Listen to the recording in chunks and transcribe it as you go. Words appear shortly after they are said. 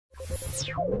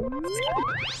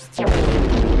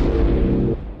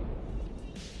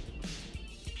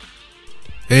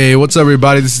Hey, what's up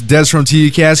everybody? This is Des from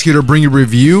TUcast here to bring you a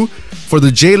review for the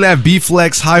JLab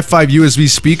B-Flex Hi-Fi USB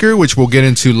speaker, which we'll get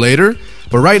into later.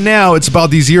 But right now, it's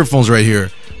about these earphones right here.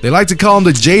 They like to call them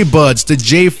the JBuds, the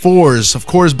J4s, of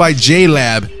course by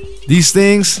JLab. These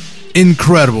things,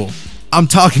 incredible. I'm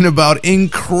talking about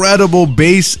incredible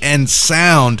bass and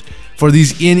sound for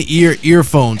these in-ear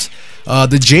earphones.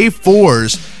 The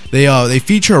J4s, they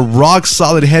feature a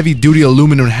rock-solid heavy-duty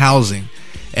aluminum housing.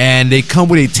 And they come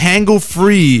with a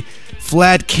tangle-free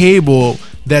flat cable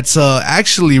that's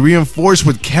actually reinforced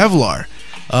with Kevlar.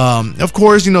 Of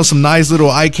course, you know, some nice little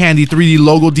eye candy 3D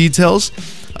logo details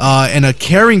and a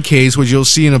carrying case, which you'll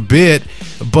see in a bit.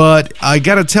 But I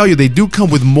gotta tell you, they do come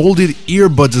with molded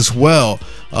earbuds as well.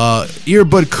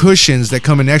 Earbud cushions that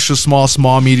come in extra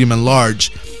small, medium, and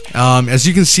large. As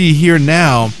you can see here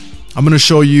now, I'm gonna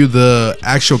show you the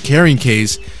actual carrying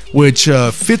case, which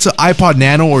fits an iPod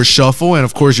Nano or Shuffle, and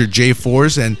of course your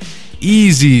J4s, and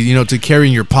easy, you know, to carry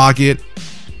in your pocket,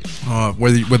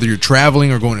 whether you're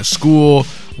traveling or going to school,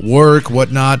 work,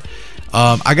 whatnot.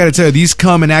 I gotta tell you, these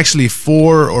come in actually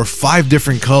 4 or 5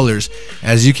 different colors,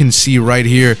 as you can see right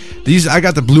here. These, I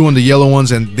got the blue and the yellow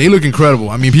ones, and they look incredible.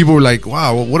 I mean, people were like,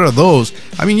 wow, what are those?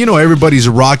 I mean, you know, everybody's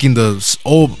rocking the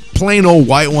plain old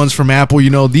white ones from Apple.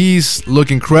 You know, these look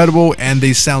incredible and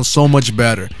they sound so much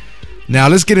better. Now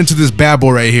let's get into this bad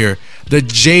boy right here, the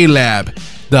JLab,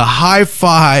 the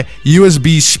Hi-Fi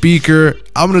USB speaker.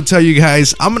 I'm gonna tell you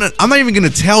guys, I'm not even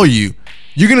gonna tell you.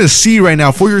 You're gonna see right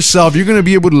now for yourself. You're gonna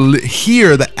be able to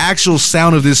hear the actual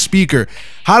sound of this speaker.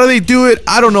 How do they do it?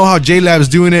 I don't know how JLab's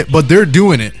doing it, but they're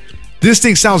doing it. This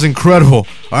thing sounds incredible.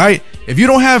 All right, if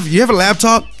you have a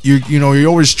laptop, you're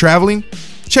always traveling,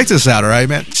 check this out. All right,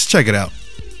 man, just check it out.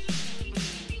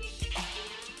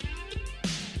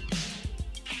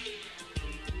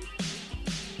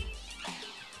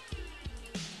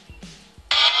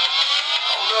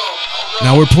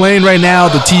 Now we're playing right now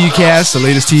the TUcast, the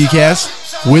latest TUcast,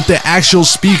 with the actual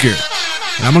speaker.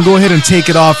 And I'm gonna go ahead and take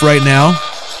it off right now. You're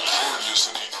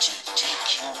listening to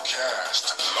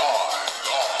TUcast live.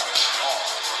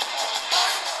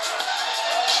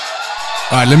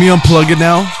 Alright, let me unplug it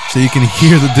now so you can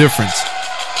hear the difference.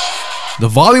 The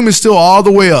volume is still all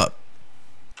the way up.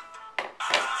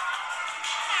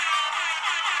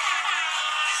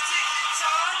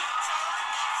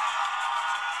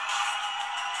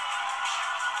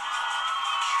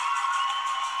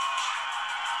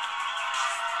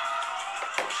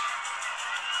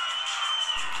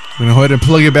 I'm gonna go ahead and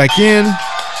plug it back in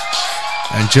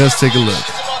and just take a look.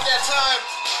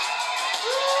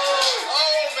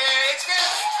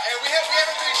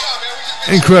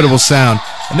 Incredible sound.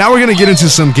 And now we're gonna get into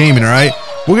some gaming. All right,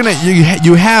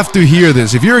 you have to hear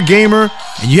this. If you're a gamer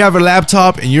and you have a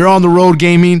laptop and you're on the road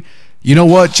gaming, you know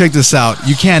what? Check this out.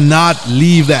 You cannot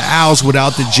leave the house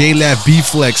without the JLab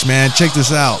B-Flex, man. Check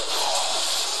this out.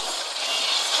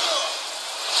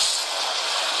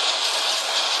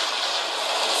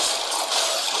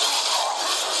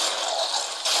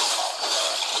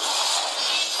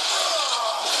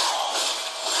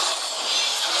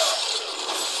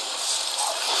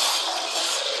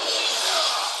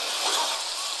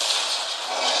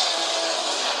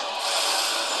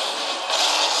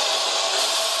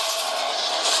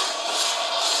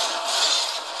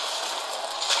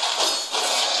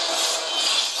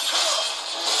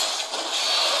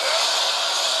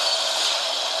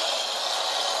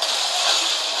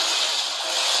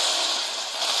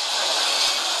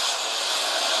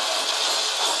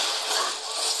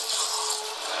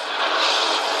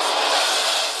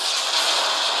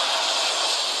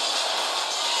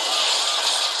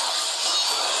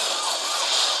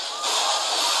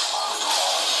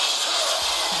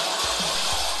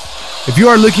 If you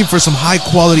are looking for some high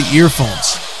quality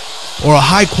earphones or a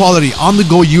high quality on the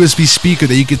go USB speaker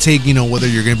that you could take, you know, whether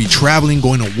you're going to be traveling,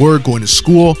 going to work, going to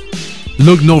school,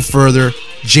 look no further.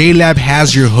 JLab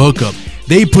has your hookup.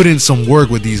 They put in some work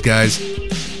with these guys.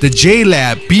 The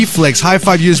JLab B-Flex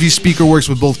Hi-Fi USB speaker works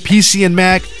with both PC and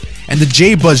Mac, and the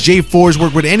JBuds J4s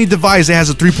work with any device that has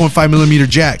a 3.5mm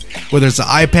jack, whether it's an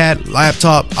iPad,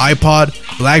 laptop, iPod,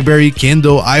 BlackBerry,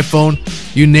 Kindle, iPhone,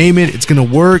 you name it, it's gonna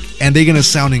work and they're gonna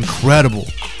sound incredible.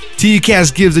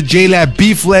 TUcast gives the JLab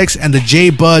B-Flex and the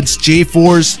JBuds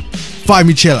J4s 5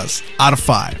 michelas out of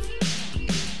 5.